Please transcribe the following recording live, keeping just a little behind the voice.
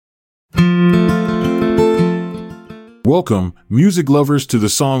Welcome, music lovers, to the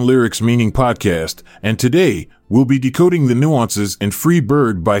Song Lyrics Meaning podcast, and today, we'll be decoding the nuances in Free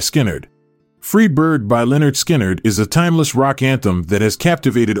Bird by Skynyrd. Free Bird by Lynyrd Skynyrd is a timeless rock anthem that has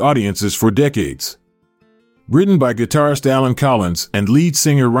captivated audiences for decades. Written by guitarist Alan Collins and lead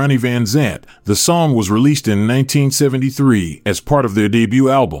singer Ronnie Van Zant, the song was released in 1973 as part of their debut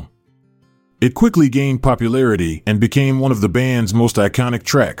album. It quickly gained popularity and became one of the band's most iconic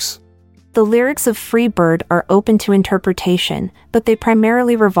tracks. The lyrics of Free Bird are open to interpretation, but they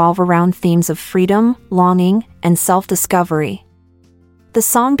primarily revolve around themes of freedom, longing, and self-discovery. The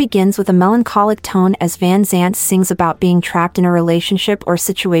song begins with a melancholic tone as Van Zant sings about being trapped in a relationship or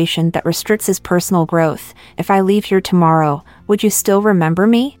situation that restricts his personal growth. "If I leave here tomorrow, would you still remember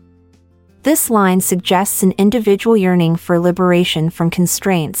me?" This line suggests an individual yearning for liberation from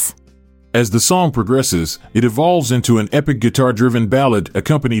constraints. As the song progresses, it evolves into an epic guitar-driven ballad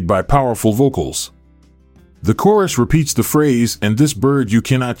accompanied by powerful vocals. The chorus repeats the phrase, "And this bird you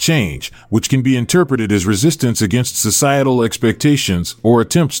cannot change," which can be interpreted as resistance against societal expectations or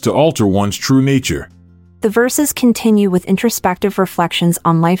attempts to alter one's true nature. The verses continue with introspective reflections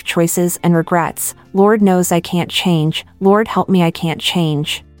on life choices and regrets. "Lord knows I can't change. Lord help me, I can't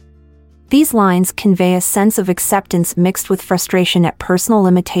change." These lines convey a sense of acceptance mixed with frustration at personal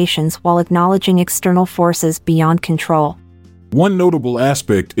limitations while acknowledging external forces beyond control. One notable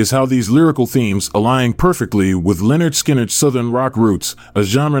aspect is how these lyrical themes align perfectly with Lynyrd Skynyrd's Southern rock roots, a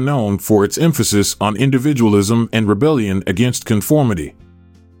genre known for its emphasis on individualism and rebellion against conformity.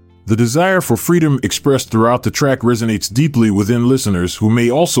 The desire for freedom expressed throughout the track resonates deeply within listeners who may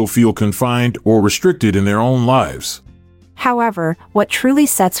also feel confined or restricted in their own lives. However, what truly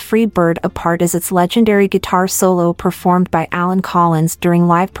sets Free Bird apart is its legendary guitar solo performed by Alan Collins during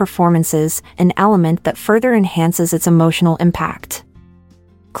live performances, an element that further enhances its emotional impact.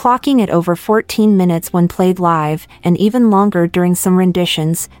 Clocking at over 14 minutes when played live, and even longer during some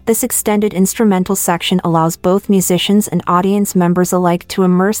renditions, this extended instrumental section allows both musicians and audience members alike to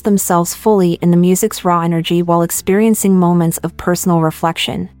immerse themselves fully in the music's raw energy while experiencing moments of personal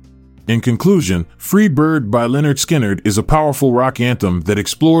reflection. In conclusion, Free Bird by Lynyrd Skynyrd is a powerful rock anthem that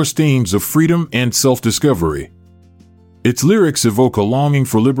explores themes of freedom and self-discovery. Its lyrics evoke a longing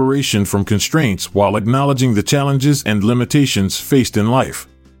for liberation from constraints while acknowledging the challenges and limitations faced in life.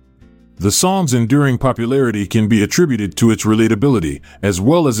 The song's enduring popularity can be attributed to its relatability, as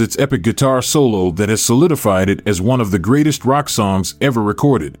well as its epic guitar solo that has solidified it as one of the greatest rock songs ever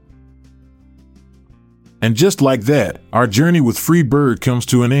recorded. And just like that, our journey with Free Bird comes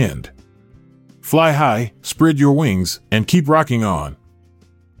to an end. Fly high, spread your wings, and keep rocking on.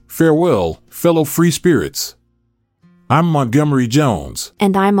 Farewell, fellow free spirits. I'm Montgomery Jones.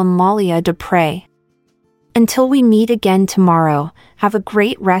 And I'm Amalia Dupre. Until we meet again tomorrow, have a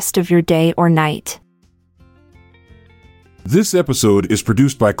great rest of your day or night. This episode is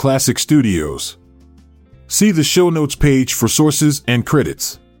produced by Classic Studios. See the show notes page for sources and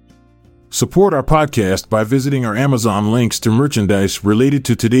credits. Support our podcast by visiting our Amazon links to merchandise related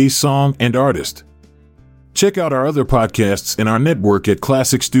to today's song and artist. Check out our other podcasts in our network at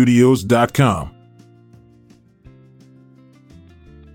classicstudios.com.